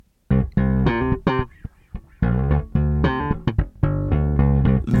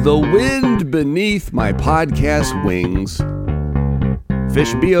The wind beneath my podcast wings.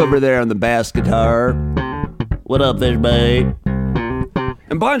 Fish B over there on the bass guitar. What up, Fish B?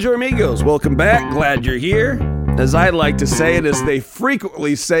 And bonjour, amigos. Welcome back. Glad you're here. As I like to say it, as they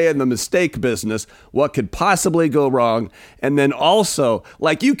frequently say in the mistake business, what could possibly go wrong? And then also,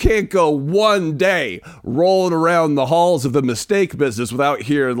 like, you can't go one day rolling around the halls of the mistake business without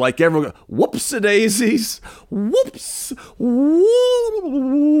hearing, like, everyone go, whoops-a-daisies, whoops,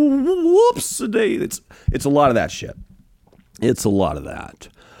 whoops-a-daisies. It's a lot of that shit. It's a lot of that.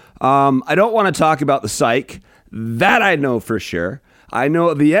 I don't want to talk about the psych. That I know for sure. I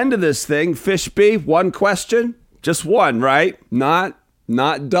know at the end of this thing, Fish B, one question. Just one, right? Not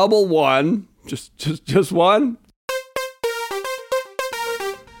double one. Just one.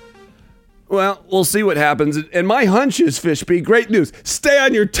 Well, we'll see what happens. And my hunch is, Fish B, great news. Stay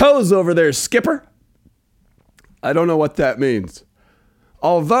on your toes over there, Skipper. I don't know what that means.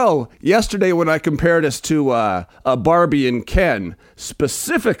 Although, yesterday when I compared us to a Barbie and Ken,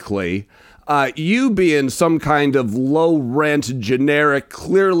 specifically, you being some kind of low-rent, generic,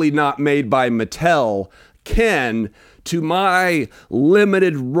 clearly not made by Mattel, Ken, to my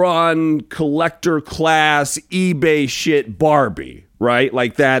limited run collector class eBay shit Barbie, right?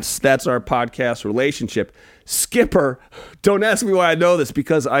 Like that's our podcast relationship. Skipper, don't ask me why I know this,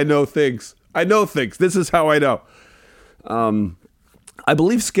 because I know things. This is how I know. I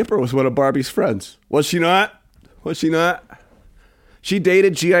believe Skipper was one of Barbie's friends. Was she not? She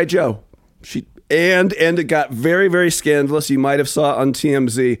dated G.I. Joe. And it got very, very scandalous. You might have saw on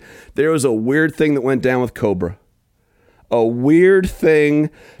TMZ. There was a weird thing that went down with Cobra. A weird thing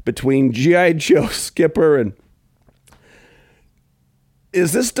between G.I. Joe, Skipper, and...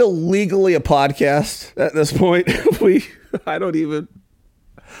 Is this still legally a podcast at this point? I don't even...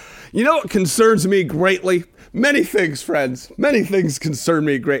 You know what concerns me greatly? Many things, friends. Many things concern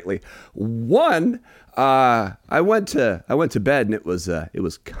me greatly. One, I went to bed and it was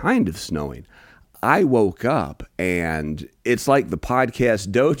kind of snowing. I woke up and it's like the podcast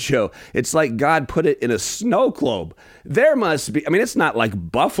dojo. It's like God put it in a snow globe. There must be, I mean, it's not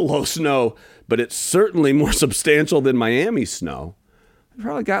like Buffalo snow, but it's certainly more substantial than Miami snow. I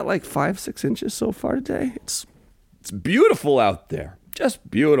probably got like 5-6 inches so far today. It's beautiful out there.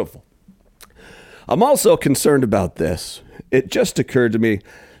 Just beautiful. I'm also concerned about this. It just occurred to me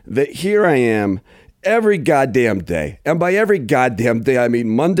that here I am every goddamn day. And by every goddamn day, I mean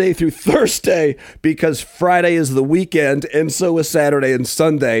Monday through Thursday, because Friday is the weekend, and so is Saturday and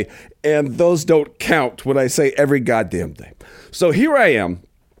Sunday, and those don't count when I say every goddamn day. So here I am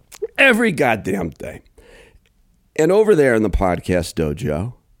every goddamn day. And over there in the podcast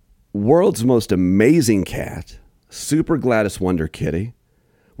dojo, world's most amazing cat, Super Gladys Wonder Kitty,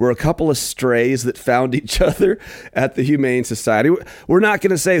 we're a couple of strays that found each other at the Humane Society. We're not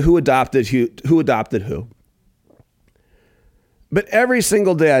going to say who adopted who. But every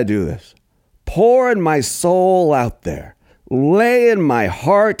single day I do this, pouring my soul out there, laying my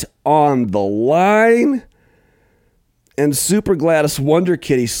heart on the line, and Super Gladys Wonder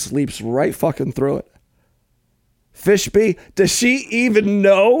Kitty sleeps right fucking through it. Fish B, does she even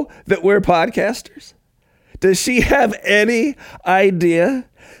know that we're podcasters? Does she have any idea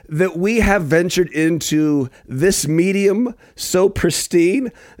that we have ventured into this medium so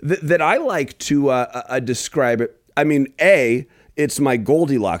pristine that I like to describe it? I mean, A, it's my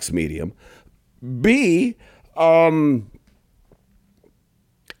Goldilocks medium. B, anyone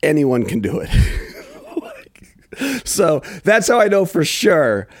can do it. So that's how I know for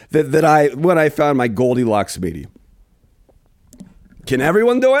sure that when I found my Goldilocks medium. Can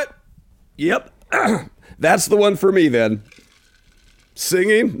everyone do it? Yep. That's the one for me then.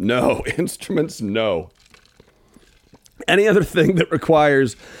 Singing? No. Instruments? No. Any other thing that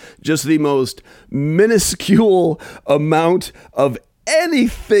requires just the most minuscule amount of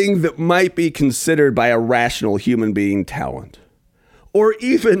anything that might be considered by a rational human being talent, or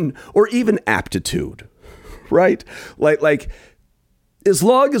even aptitude, right? Like as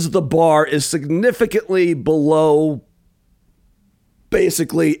long as the bar is significantly below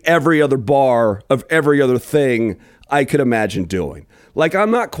basically every other bar of every other thing I could imagine doing. Like,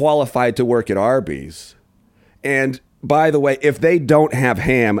 I'm not qualified to work at Arby's. And by the way, if they don't have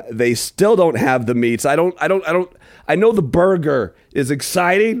ham, they still don't have the meats. I know the burger is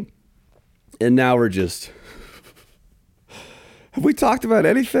exciting. And now we're just, have we talked about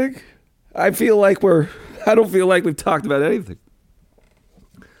anything? I don't feel like we've talked about anything.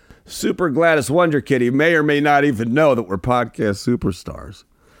 Super Gladys Wonder Kitty may or may not even know that we're podcast superstars.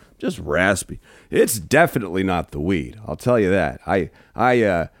 Just raspy. It's definitely not the weed. I'll tell you that. I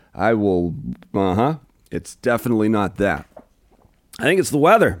will. It's definitely not that. I think it's the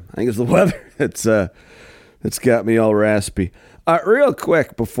weather. It's got me all raspy. Real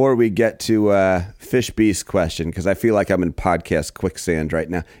quick before we get to Fish Beast question, because I feel like I'm in podcast quicksand right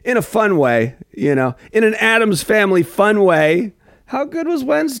now. In a fun way, in an Addams Family fun way. How good was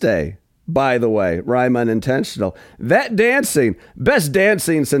Wednesday? By the way, rhyme unintentional. That dancing, best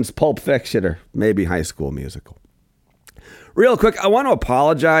dancing since Pulp Fiction or maybe High School Musical. Real quick, I want to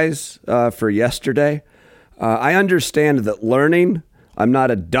apologize for yesterday. I understand that learning, I'm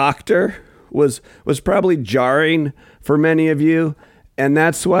not a doctor, was probably jarring for many of you. And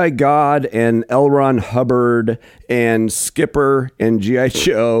that's why God and L. Ron Hubbard and Skipper and G.I.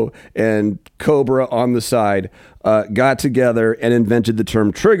 Joe and Cobra on the side got together and invented the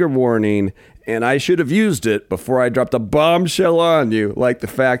term trigger warning. And I should have used it before I dropped a bombshell on you, like the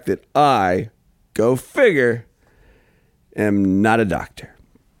fact that I, go figure, am not a doctor.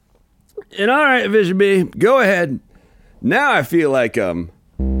 And all right, Vision B, go ahead. Now I feel like, oh,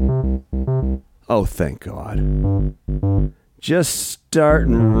 thank God. Just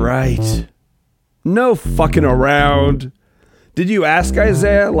starting right. No fucking around. Did you ask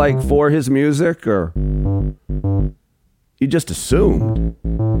Isaiah, for his music, or you just assumed?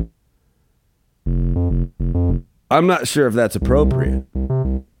 I'm not sure if that's appropriate.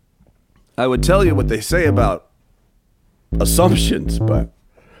 I would tell you what they say about assumptions, but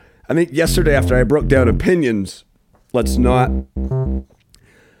I think yesterday after I broke down opinions, let's not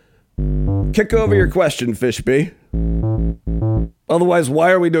kick over your question, Fishby. Otherwise,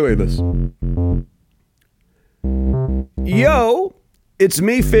 why are we doing this? Yo, it's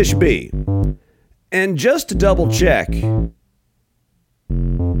me, Fish B. And just to double check, am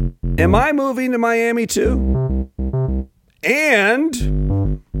I moving to Miami too?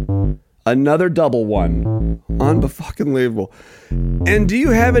 And another double one. Unfucking-believable. And do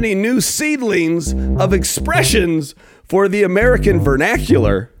you have any new seedlings of expressions for the American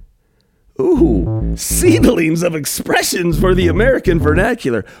vernacular? Ooh, seedlings of expressions for the American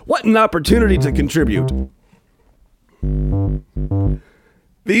vernacular. What an opportunity to contribute.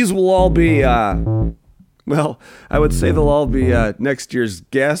 These will all be, I would say they'll all be next year's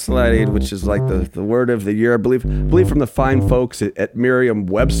gaslighting, which is like the word of the year, I believe from the fine folks at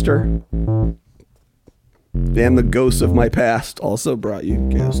Merriam-Webster. And the ghosts of my past also brought you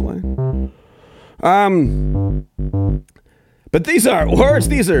gaslighting. But these aren't words.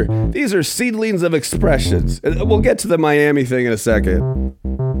 These are seedlings of expressions. We'll get to the Miami thing in a second.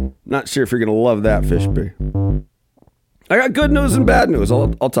 Not sure if you're gonna love that, Fishby. I got good news and bad news.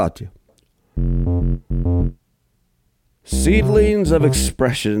 I'll talk to you. Seedlings of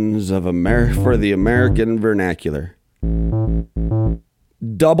expressions of for the American vernacular.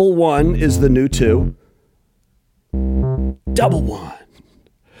 Double one is the new two. Double one.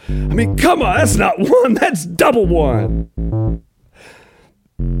 I mean, come on, that's not one, that's double one.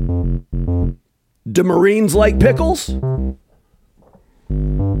 Do Marines like pickles?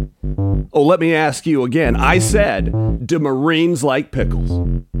 Oh, let me ask you again. I said, do Marines like pickles?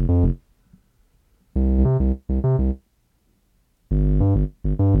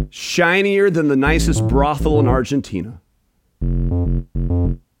 Shinier than the nicest brothel in Argentina.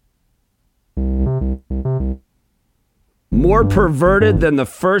 More perverted than the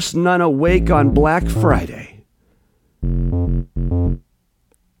first nun awake on Black Friday.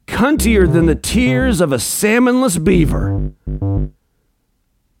 Cuntier than the tears of a salmonless beaver.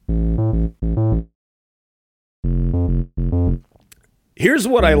 Here's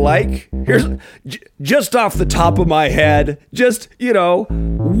what I like. Here's just off the top of my head, just,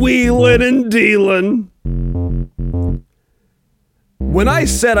 wheeling and dealing. When I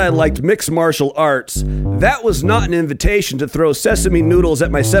said I liked mixed martial arts, that was not an invitation to throw sesame noodles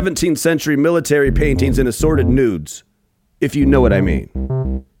at my 17th century military paintings and assorted nudes, if you know what I mean.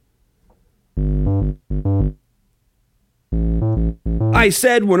 I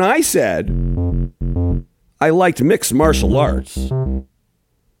said when I said I liked mixed martial arts,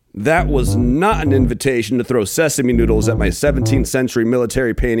 that was not an invitation to throw sesame noodles at my 17th century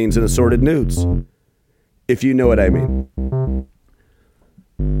military paintings and assorted nudes, if you know what I mean.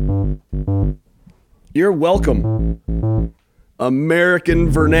 You're welcome, American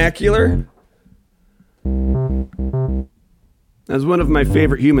vernacular. As one of my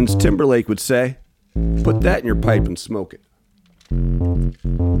favorite humans, Timberlake, would say, put that in your pipe and smoke it.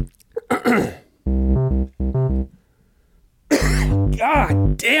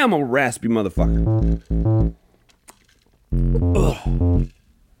 God damn, a raspy motherfucker. Ugh.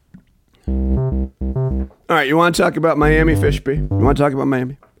 All right, you want to talk about Miami, Fishby? You want to talk about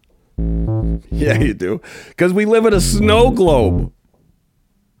Miami? Yeah, you do. Because we live in a snow globe.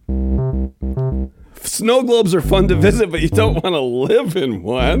 snow globes are fun to visit, but you don't want to live in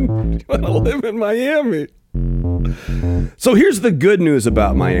one. You want to live in Miami. So here's the good news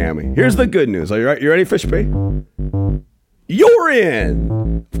about Miami. Here's the good news. Are you right? You ready, Fishby? You're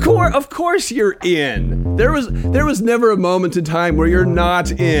in. Of course you're in. There was never a moment in time where you're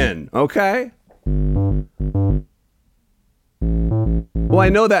not in, okay? Well, I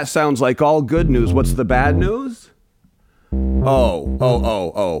know that sounds like all good news. What's the bad news?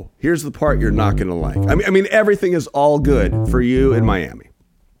 Oh. Here's the part you're not going to like. I mean, everything is all good for you in Miami.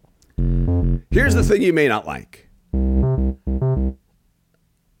 Here's the thing you may not like.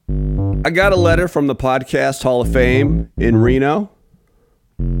 I got a letter from the Podcast Hall of Fame in Reno.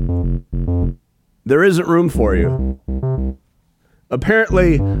 There isn't room for you.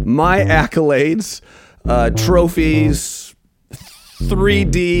 Apparently, my accolades, trophies,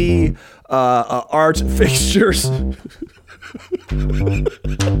 3D art fixtures,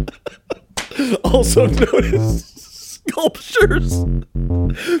 also known as sculptures,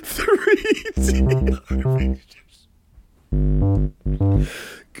 3D art fixtures.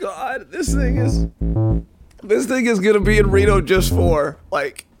 God, this thing is gonna be in Reno just for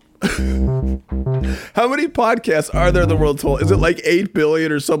like. How many podcasts are there in the world total? Is it like 8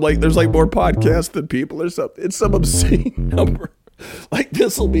 billion or something? Like there's like more podcasts than people or something. It's some obscene number. Like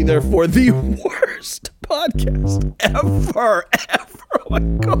this will be there for the worst podcast ever. Oh my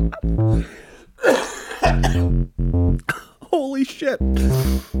God. Holy shit.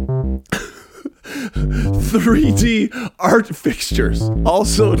 3D art fixtures,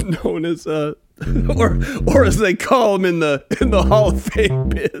 also known as or as they call them in the Hall of Fame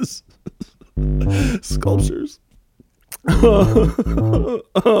biz, sculptures.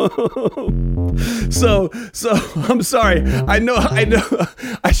 So I'm sorry. I know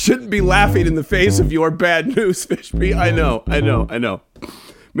I shouldn't be laughing in the face of your bad news, Fishby. I know.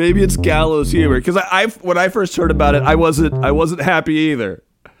 Maybe it's gallows humor, because when I first heard about it, I wasn't happy either.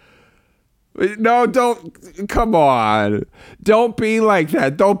 No, come on. Don't be like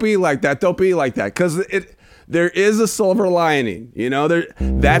that. Because there is a silver lining,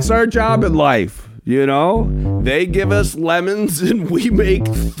 that's our job in life, They give us lemons and we make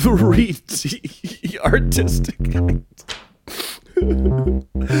 3D artistic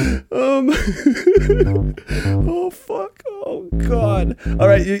oh fuck. Oh God. All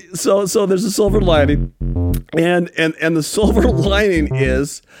right. So there's a silver lining, and the silver lining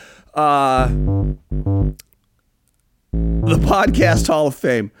is the Podcast Hall of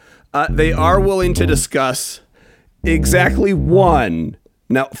Fame. They are willing to discuss exactly one.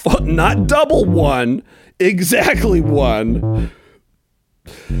 Now, not double one, exactly one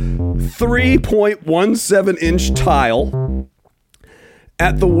 3.17 inch tile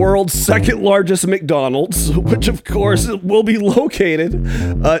at the world's second largest McDonald's, which of course will be located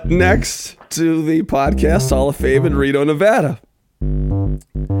next to the Podcast Hall of Fame in Reno, Nevada.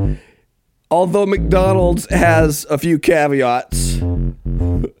 Although McDonald's has a few caveats,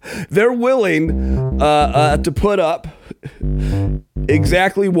 they're willing to put up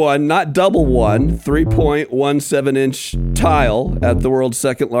exactly one, not double one, 3.17 inch tile at the world's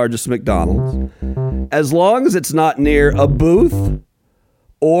second largest McDonald's, as long as it's not near a booth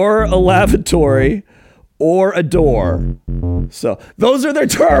or a lavatory or a door. So those are their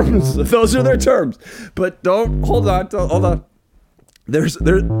terms. But hold on. There's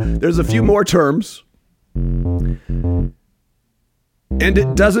a few more terms, and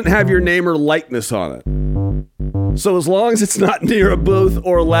it doesn't have your name or likeness on it. So as long as it's not near a booth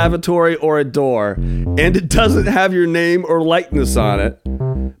or a lavatory or a door, and it doesn't have your name or likeness on it,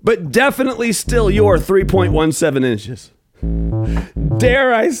 but definitely still your 3.17 inches.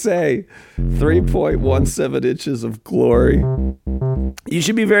 Dare I say 3.17 inches of glory. You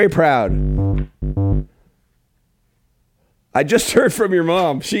should be very proud. I just heard from your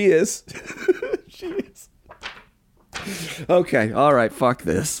mom. She is. She is. Okay. All right. Fuck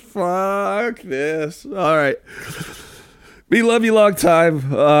this. All right. We love you long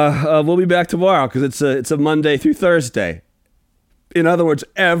time. We'll be back tomorrow because it's a Monday through Thursday. In other words,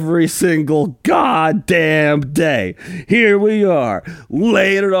 every single goddamn day. Here we are,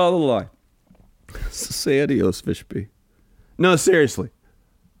 laying it all on the line. Say adios, Fishby. No, seriously.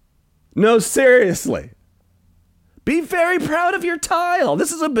 Be very proud of your tile.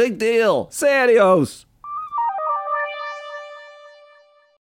 This is a big deal. Say adios.